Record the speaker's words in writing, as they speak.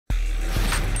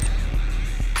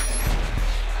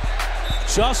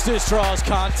Justice draws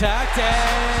contact,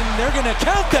 and they're going to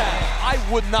count that.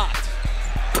 I would not.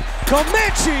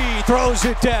 Comanche throws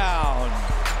it down.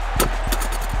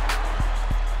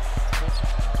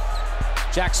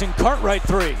 Jackson Cartwright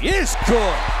three is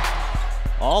good.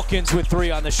 Alkins with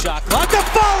three on the shot clock. The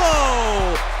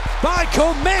follow by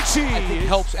Comanche. I think it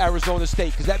helps Arizona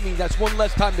State because that means that's one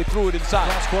less time they threw it inside.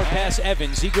 Cross-court pass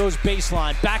Evans. He goes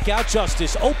baseline. Back out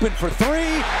Justice. Open for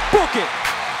three. Book it.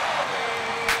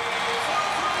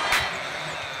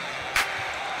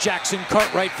 Jackson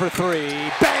Cartwright for three.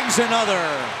 Bangs another.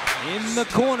 In the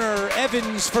corner.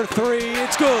 Evans for three.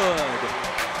 It's good.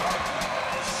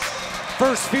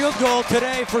 First field goal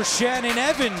today for Shannon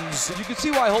Evans. You can see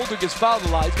why Holder gets fouled a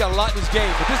lot. He's got a lot in his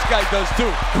game, but this guy does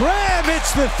too. Graham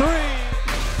hits the three.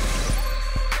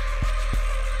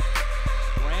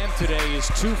 Graham today is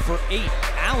 2 for 8.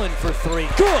 Allen for three.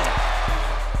 Good.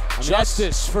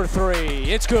 Justice for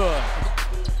three. It's good.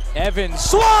 Evans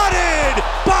swatted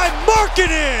by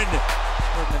Markkanen.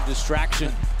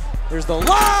 Distraction. There's the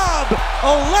lob.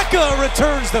 Oleka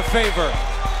returns the favor.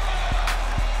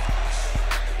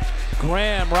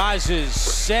 Graham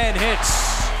rises and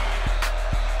hits.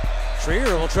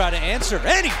 Trier will try to answer,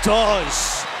 and he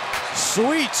does.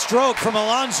 Sweet stroke from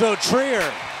Allonzo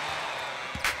Trier.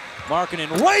 Markkanen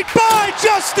right by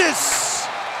Justice.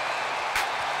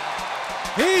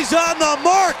 He's on the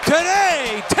mark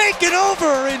today, taking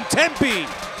over in Tempe.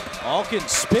 Alkins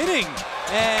spinning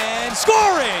and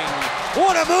scoring.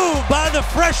 What a move by the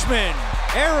freshman.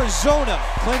 Arizona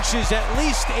clinches at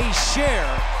least a share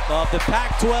of the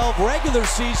Pac-12 regular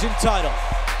season title.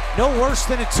 No worse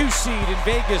than a 2 seed in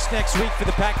Vegas next week for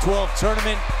the Pac-12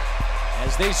 tournament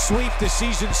as they sweep the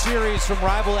season series from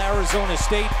rival Arizona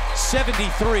State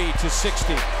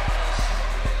 73-60.